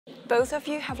Both of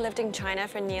you have lived in China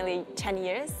for nearly 10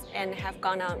 years and have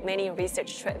gone on many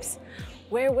research trips.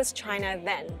 Where was China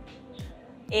then?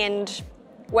 And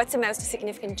what's the most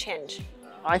significant change?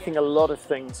 I think a lot of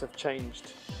things have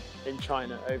changed in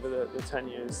China over the 10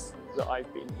 years that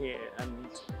I've been here, and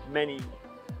many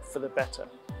for the better.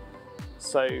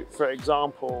 So, for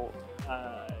example,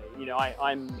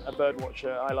 I'm a bird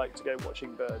watcher. I like to go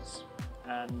watching birds,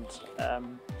 and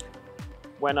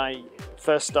when I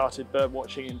first started bird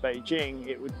watching in Beijing,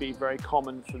 it would be very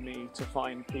common for me to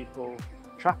find people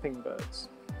trapping birds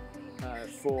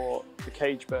for the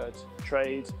cage bird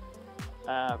trade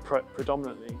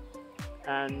predominantly.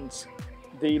 And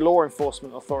the law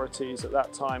enforcement authorities at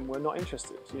that time were not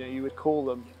interested. You would call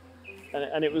them,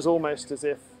 and it was almost as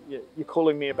if you're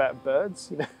calling me about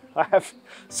birds. I have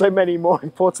so many more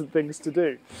important things to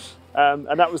do,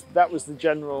 and that was the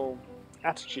general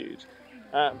attitude.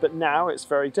 But now it's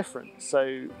very different.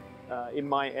 So in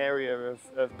my area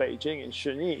of Beijing, in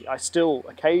Shunyi, I still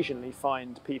occasionally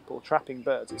find people trapping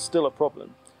birds. It's still a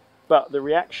problem, but the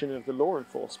reaction of the law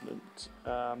enforcement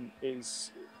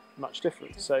is much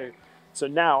different. So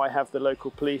now I have the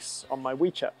local police on my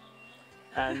WeChat,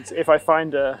 and if I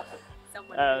find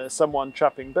someone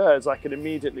trapping birds, I can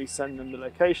immediately send them the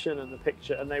location and the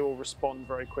picture, and they will respond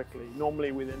very quickly.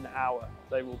 Normally within an hour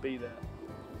they will be there.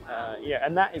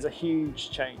 And that is a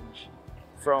huge change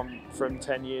from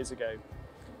 10 years ago.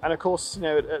 And of course,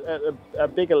 at a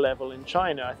bigger level in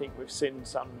China, I think we've seen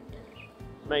some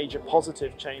major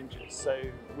positive changes. So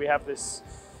we have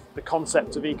the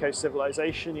concept of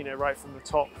eco-civilization, right from the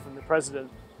top, from the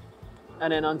president.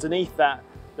 And then underneath that,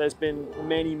 there's been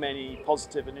many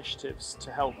positive initiatives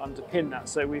to help underpin that.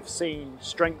 So we've seen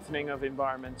strengthening of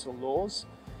environmental laws.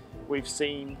 We've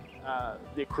seen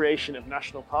the creation of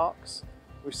national parks.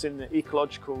 We've seen the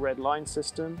ecological red line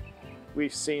system.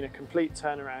 We've seen a complete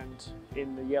turnaround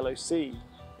in the Yellow Sea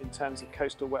in terms of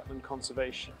coastal wetland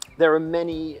conservation. There are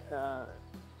many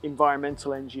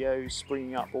environmental NGOs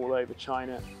springing up all over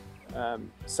China,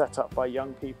 set up by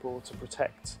young people to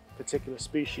protect particular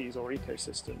species or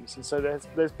ecosystems. And so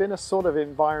there's been a sort of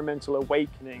environmental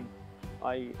awakening,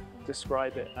 I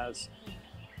describe it as,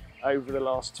 over the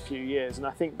last few years. And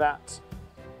I think that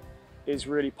is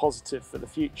really positive for the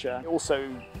future. Also,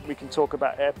 we can talk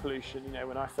about air pollution.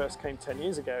 When I first came 10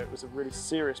 years ago, it was a really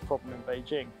serious problem in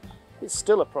Beijing. It's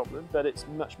still a problem, but it's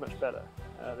much better.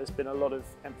 There's been a lot of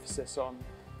emphasis on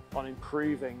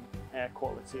improving air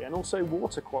quality and also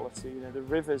water quality. The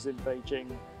rivers in Beijing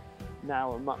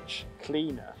now are much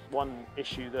cleaner. One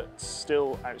issue that's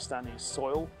still outstanding is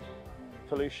soil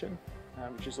pollution,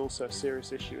 which is also a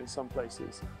serious issue in some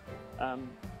places.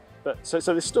 So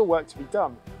there's still work to be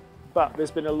done, but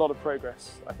there's been a lot of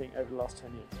progress, I think, over the last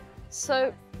 10 years.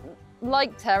 So,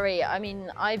 like Terry,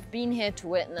 I've been here to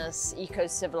witness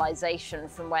eco-civilization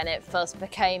from when it first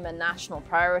became a national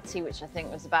priority, which I think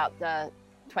was about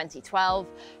 2012.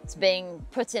 It's being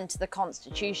put into the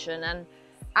constitution and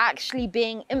actually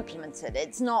being implemented.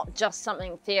 It's not just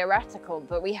something theoretical,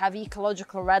 but we have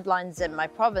ecological red lines in my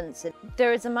province.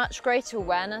 There is a much greater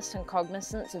awareness and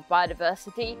cognizance of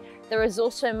biodiversity. There is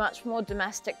also much more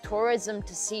domestic tourism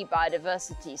to see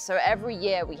biodiversity. So every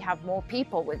year we have more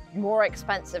people with more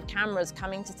expensive cameras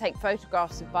coming to take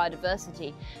photographs of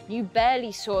biodiversity. You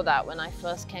barely saw that when I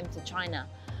first came to China.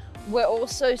 We're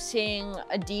also seeing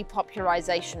a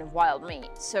depopularization of wild meat.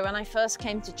 So when I first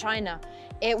came to China,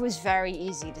 it was very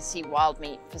easy to see wild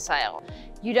meat for sale.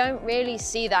 You don't really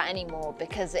see that anymore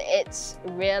because it's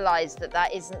realized that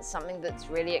that isn't something that's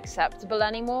really acceptable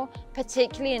anymore,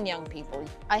 particularly in young people.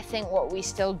 I think what we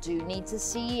still do need to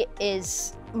see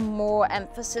is more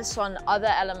emphasis on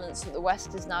other elements that the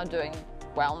West is now doing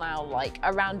well now, like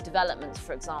around developments,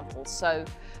 for example. So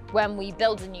when we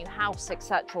build a new house,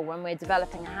 etc., when we're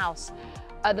developing a house,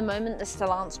 at the moment there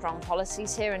still aren't strong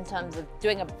policies here in terms of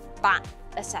doing a bat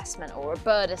assessment or a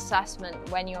bird assessment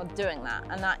when you're doing that,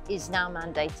 and that is now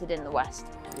mandated in the West.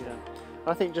 Yeah,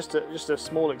 I think just a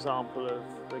small example of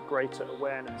the greater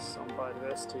awareness on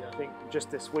biodiversity. I think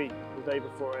just this week, the day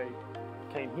before I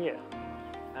came here,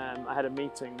 I had a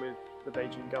meeting with the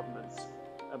Beijing government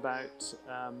about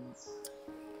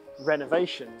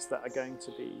renovations that are going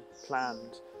to be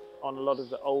planned on a lot of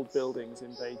the old buildings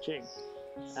in Beijing.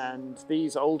 And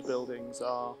these old buildings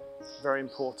are very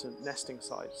important nesting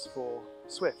sites for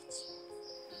swifts.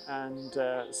 And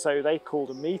so they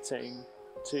called a meeting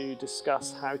to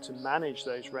discuss how to manage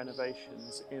those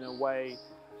renovations in a way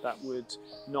that would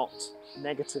not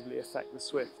negatively affect the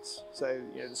swifts. So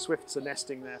the swifts are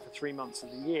nesting there for 3 months of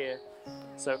the year.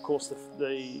 So of course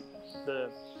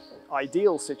the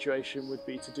ideal situation would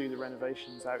be to do the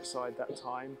renovations outside that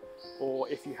time, or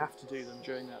if you have to do them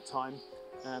during that time,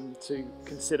 to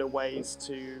consider ways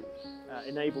to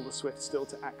enable the swifts still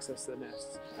to access their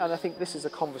nests. And I think this is a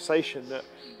conversation that,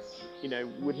 you know,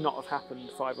 would not have happened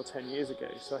 5 or 10 years ago.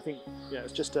 So I think, you know,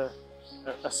 it's just a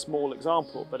small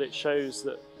example, but it shows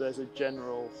that there's a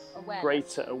general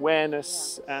greater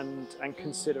awareness and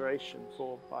consideration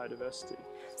for biodiversity.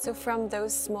 So from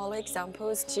those smaller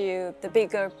examples to the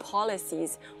bigger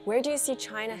policies, where do you see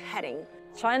China heading?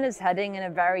 China's heading in a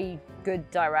very good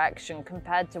direction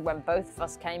compared to when both of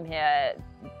us came here.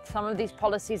 Some of these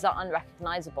policies are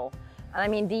unrecognizable. And I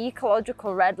mean, the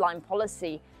ecological red line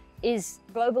policy is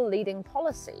global leading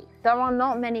policy. There are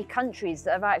not many countries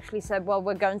that have actually said, well,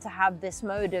 we're going to have this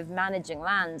mode of managing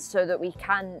land so that we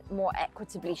can more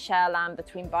equitably share land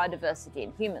between biodiversity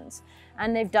and humans.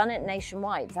 And they've done it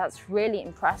nationwide. That's really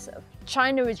impressive.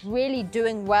 China is really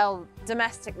doing well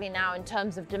domestically now in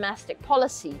terms of domestic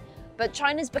policy, but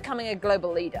China's becoming a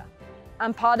global leader.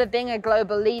 And part of being a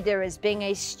global leader is being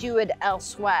a steward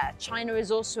elsewhere. China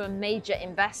is also a major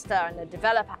investor and a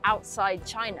developer outside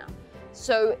China.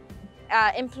 So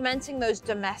implementing those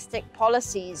domestic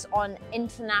policies on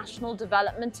international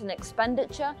development and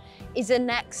expenditure is a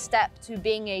next step to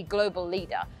being a global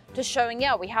leader, to showing,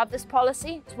 yeah, we have this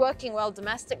policy, it's working well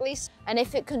domestically, and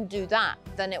if it can do that,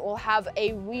 then it will have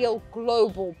a real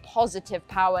global positive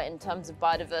power in terms of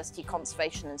biodiversity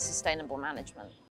conservation and sustainable management.